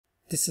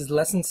This is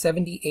lesson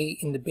 78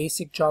 in the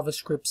basic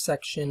JavaScript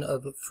section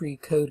of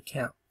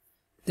freeCodeCamp.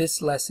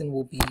 This lesson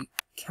will be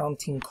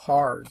counting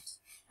cards.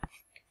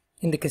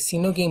 In the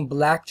casino game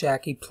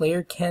blackjack, a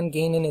player can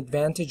gain an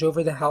advantage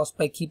over the house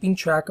by keeping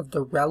track of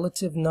the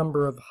relative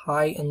number of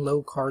high and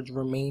low cards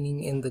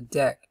remaining in the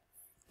deck.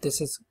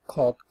 This is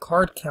called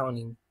card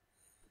counting.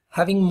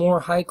 Having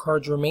more high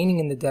cards remaining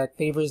in the deck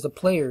favors the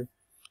player.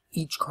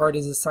 Each card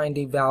is assigned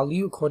a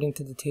value according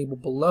to the table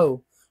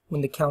below. When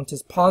the count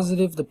is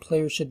positive, the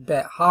player should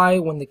bet high.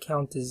 When the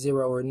count is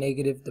 0 or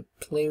negative, the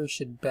player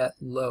should bet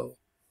low.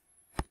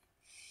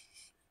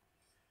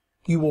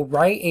 You will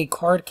write a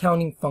card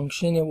counting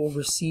function. It will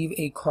receive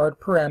a card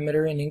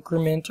parameter and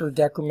increment or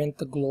decrement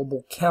the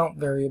global count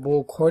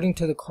variable according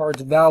to the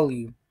card's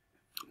value.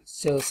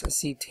 So let's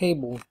see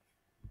table.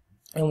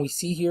 And we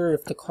see here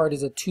if the card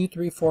is a 2,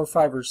 3, 4,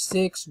 5, or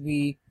 6,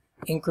 we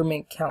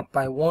increment count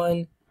by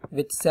 1. If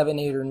it's 7,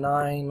 8, or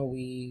 9,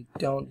 we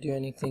don't do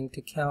anything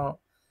to count.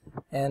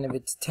 And if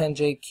it's 10,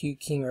 J, Q,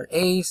 King, or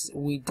Ace,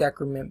 we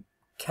decrement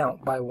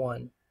count by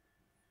 1.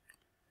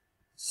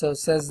 So it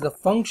says the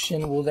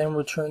function will then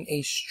return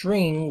a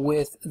string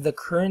with the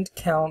current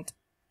count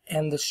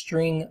and the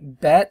string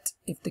bet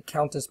if the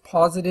count is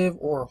positive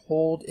or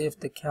hold if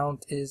the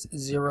count is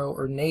 0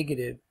 or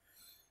negative.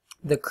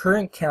 The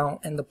current count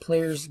and the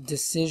player's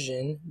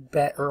decision,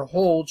 bet or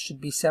hold,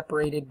 should be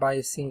separated by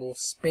a single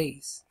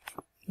space.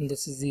 And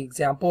this is the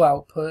example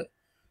output.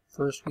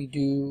 First we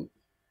do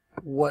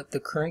what the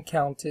current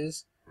count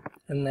is,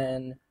 and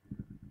then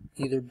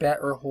either bet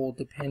or hold.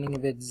 Depending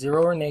if it's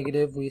 0 or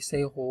negative, we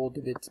say hold.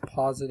 If it's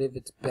positive,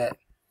 it's bet.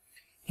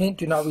 Hint: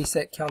 do not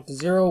reset count to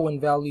 0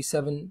 when value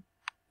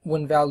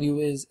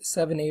is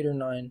 7, 8, or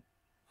 9.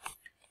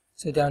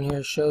 So down here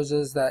it shows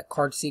us that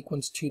card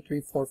sequence 2, 3,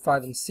 4,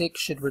 5, and 6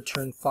 should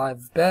return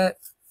 5 bet.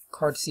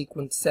 Card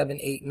sequence 7,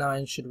 8,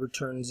 9 should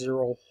return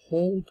 0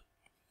 hold.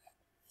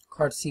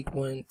 Card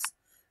sequence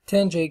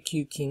 10, J,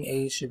 Q, King,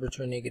 Ace should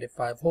return negative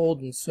 5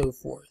 hold, and so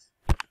forth.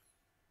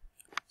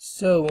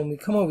 So when we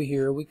come over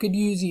here, we could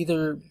use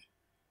either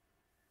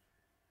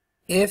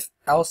if,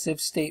 else if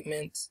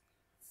statements,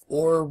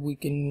 or we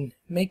can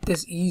make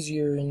this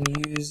easier and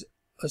use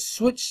a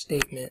switch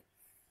statement.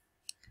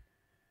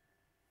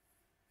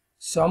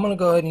 So I'm going to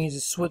go ahead and use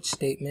a switch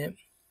statement,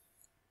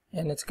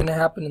 and it's going to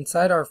happen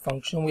inside our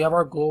function. We have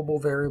our global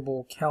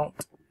variable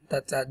count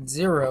that's at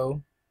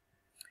 0.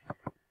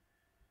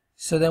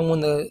 So then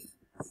when the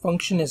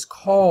function is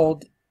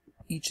called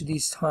each of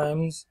these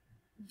times,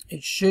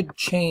 it should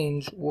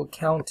change what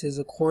count is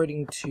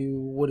according to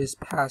what is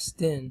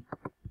passed in.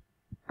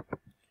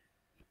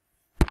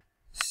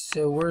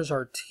 So where's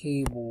our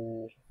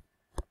table?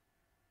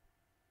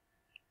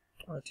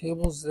 Our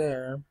table's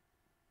there.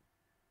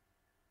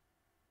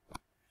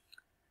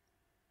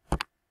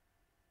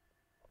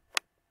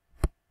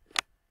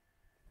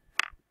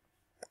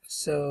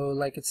 So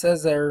like it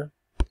says there,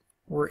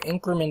 we're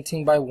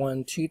incrementing by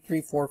 1, 2,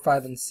 3, 4,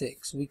 5, and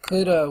 6. We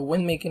could,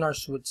 when making our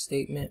switch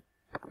statement,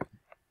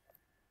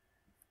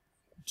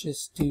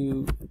 just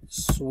do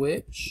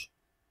switch,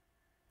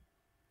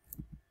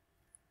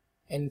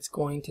 and it's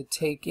going to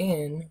take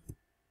in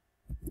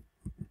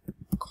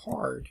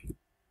card.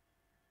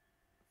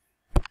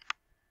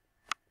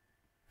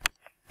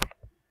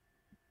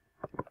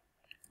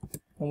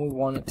 And we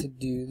want it to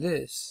do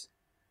this.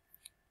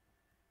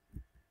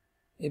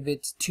 If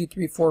it's 2,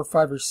 3, 4,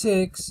 5, or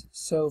 6,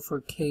 so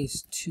for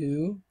case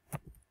 2,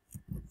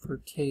 for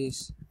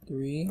case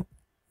 3,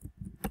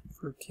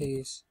 for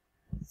case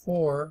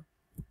 4,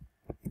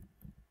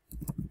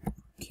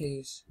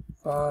 case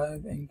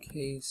 5, and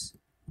case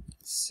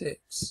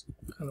 6.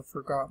 Kind of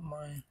forgot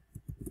my...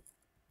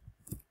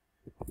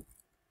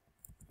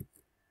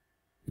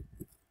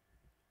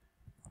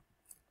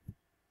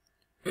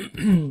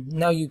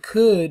 Now you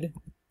could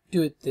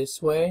do it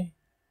this way.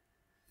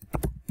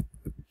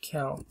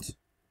 Count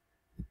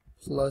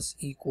plus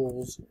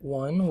equals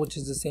 1, which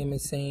is the same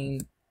as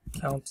saying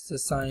count is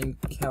assigned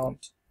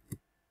count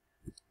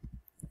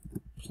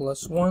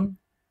plus 1.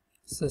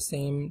 It's the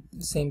same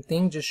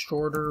thing, just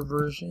shorter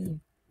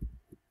version.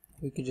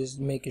 We could just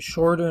make it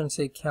shorter and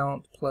say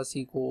count plus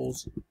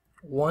equals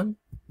 1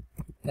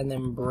 and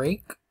then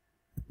break.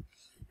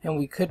 And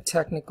we could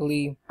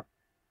technically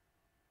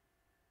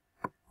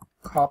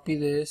copy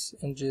this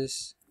and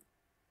just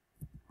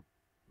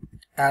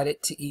add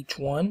it to each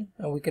one,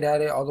 and we could add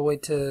it all the way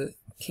to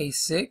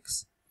case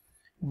 6.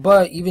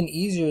 But even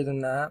easier than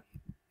that,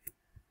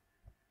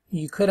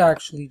 you could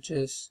actually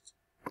just,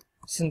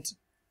 since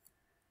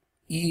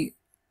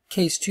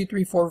case 2,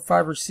 3, 4,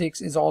 5, or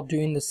 6 is all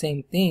doing the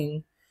same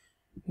thing,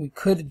 we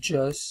could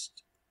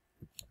just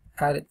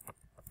add it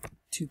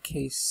to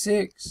case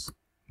 6,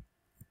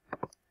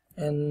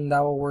 and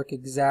that will work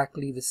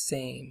exactly the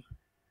same.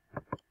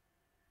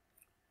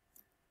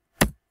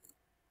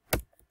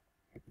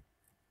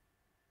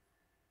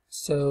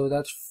 So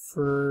that's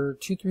for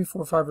 2, 3,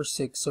 4, 5, or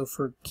 6. So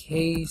for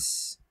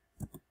case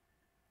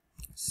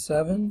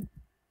 7,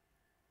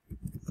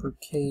 for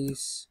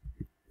case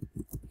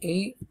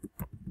 8,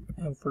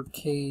 and for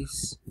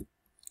case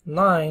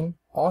 9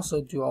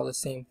 also do all the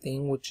same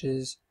thing, which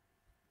is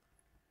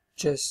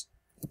just,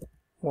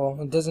 well,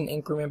 it doesn't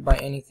increment by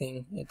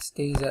anything. It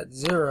stays at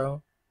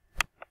 0.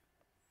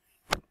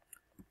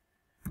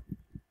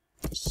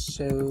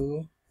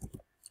 So,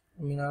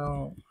 I mean, I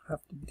don't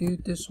have to do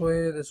it this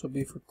way. This will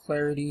be for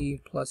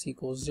clarity. Plus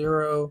equals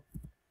 0.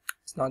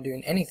 It's not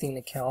doing anything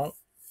to count.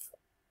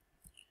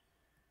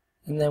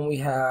 And then we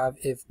have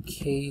if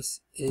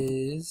case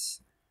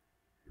is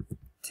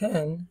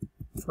 10.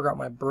 Forgot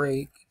my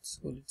break. That's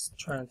what it's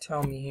trying to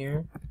tell me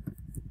here.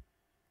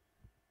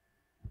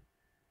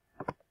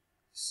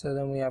 So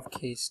then we have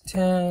case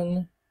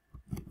 10.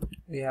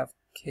 We have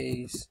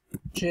case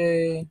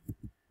J.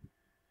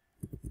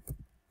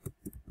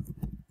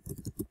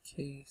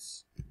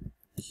 Case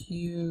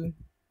Q.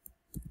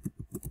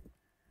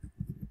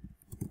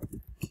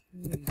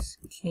 Case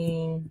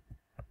king.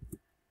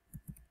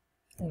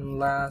 And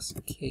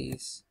last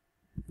case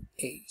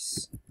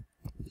ace.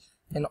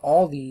 And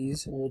all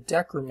these will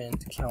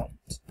decrement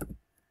count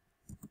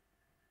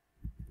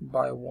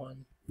by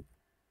 1.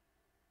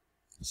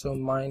 So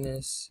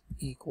minus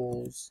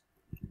equals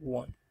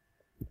 1.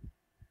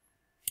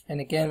 And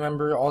again,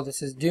 remember, all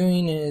this is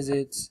doing is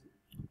it's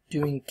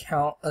doing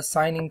count,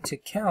 assigning to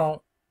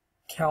count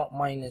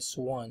minus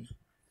 1.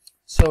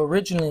 So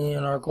originally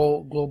in our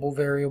global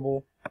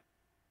variable,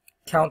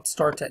 count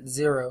starts at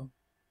 0.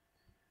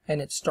 And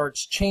it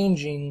starts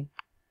changing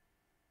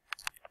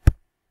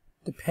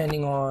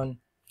depending on,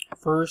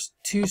 first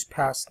 2's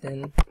passed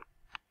in.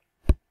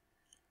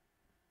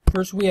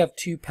 First we have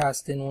 2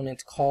 passed in when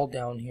it's called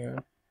down here.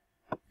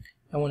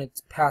 And when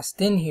it's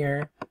passed in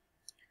here,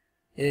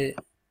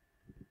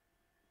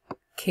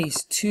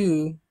 case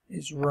 2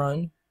 is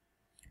run.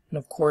 And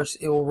of course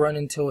it will run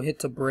until it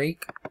hits a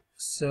break.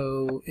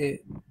 So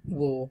it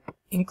will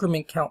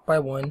increment count by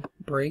 1,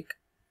 break.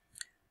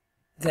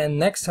 Then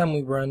next time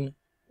we run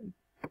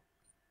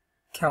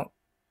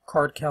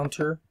card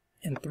counter,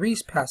 and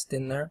 3's passed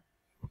in there.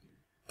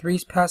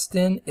 3's passed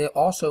in, it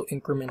also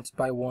increments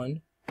by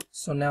 1.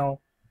 So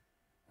now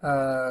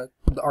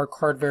our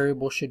card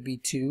variable should be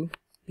 2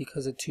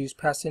 because a 2's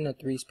passed in, a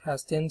 3's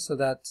passed in. So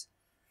that's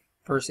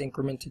first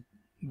incremented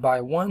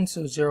by 1.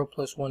 So 0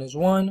 plus 1 is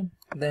 1.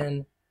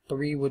 Then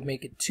 3 would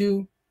make it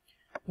 2.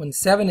 When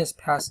 7 is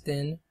passed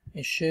in,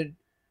 it should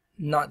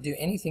not do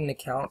anything to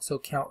count. So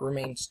count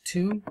remains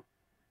 2.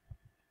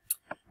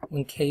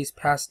 When k is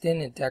passed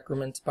in, it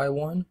decrements by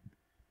 1.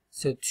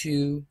 So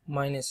 2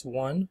 minus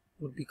 1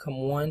 would become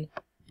 1.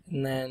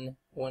 And then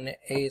when a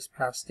is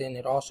passed in,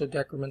 it also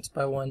decrements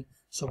by 1.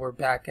 So we're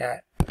back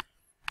at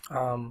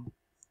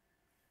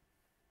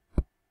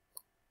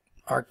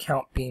our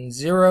count being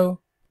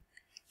 0.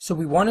 So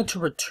we wanted to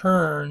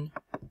return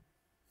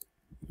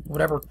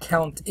whatever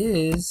count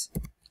is.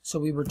 So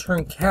we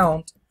return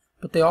count,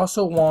 but they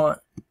also want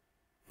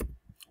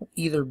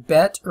either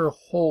bet or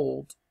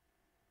hold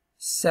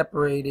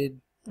separated,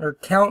 or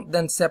count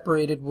then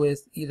separated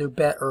with either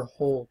bet or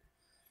hold.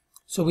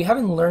 So we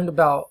haven't learned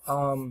about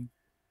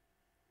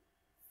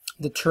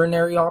the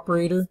ternary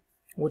operator,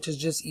 which is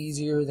just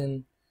easier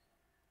than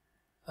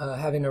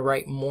having to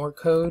write more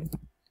code.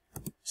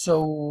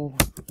 So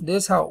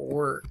this is how it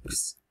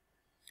works.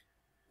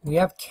 We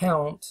have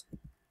count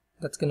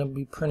that's going to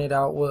be printed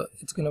out. Well,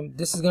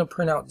 this is going to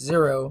print out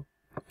 0,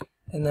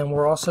 and then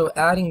we're also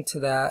adding to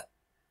that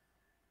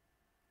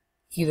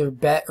either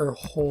bet or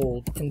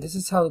hold. And this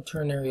is how the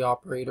ternary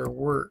operator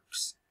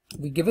works.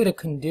 We give it a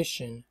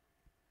condition,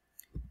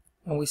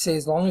 and we say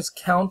as long as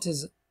count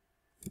is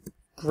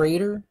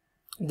greater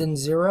than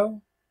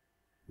 0,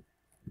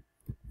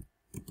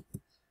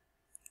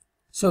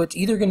 so it's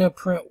either going to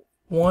print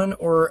one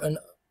or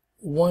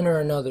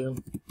another.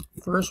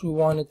 First, we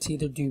want it to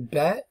either do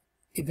bet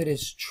if it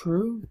is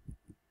true,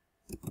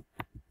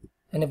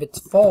 and if it's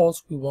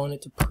false, we want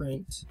it to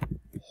print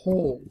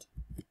hold.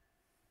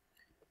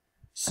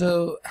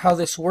 So how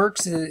this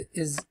works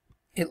is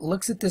it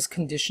looks at this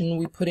condition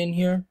we put in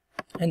here,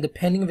 and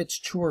depending if it's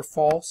true or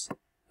false,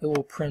 it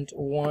will print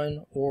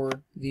one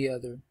or the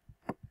other.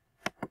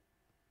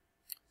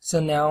 So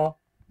now,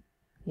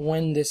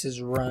 when this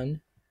is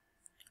run,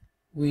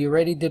 we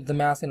already did the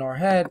math in our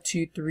head.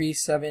 2, 3,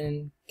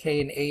 7,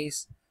 K, and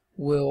ace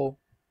will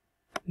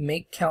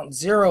make count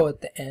 0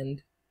 at the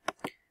end.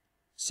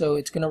 So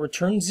it's going to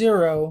return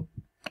 0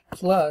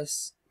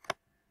 plus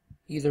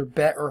either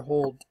bet or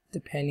hold,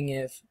 depending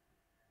if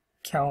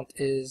count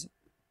is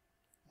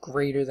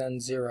greater than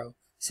 0.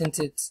 Since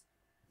it's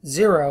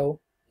 0,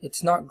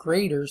 it's not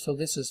greater, so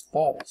this is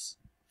false.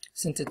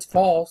 Since it's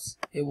false,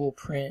 it will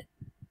print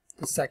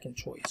the second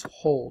choice,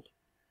 hold.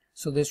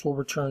 So this will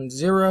return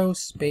 0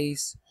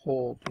 space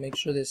hold. Make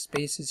sure this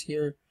space is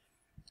here.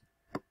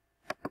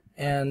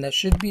 And that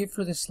should be it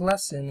for this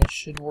lesson. It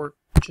should work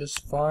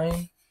just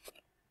fine.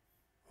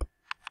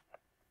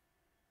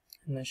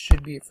 And that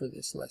should be it for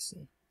this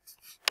lesson.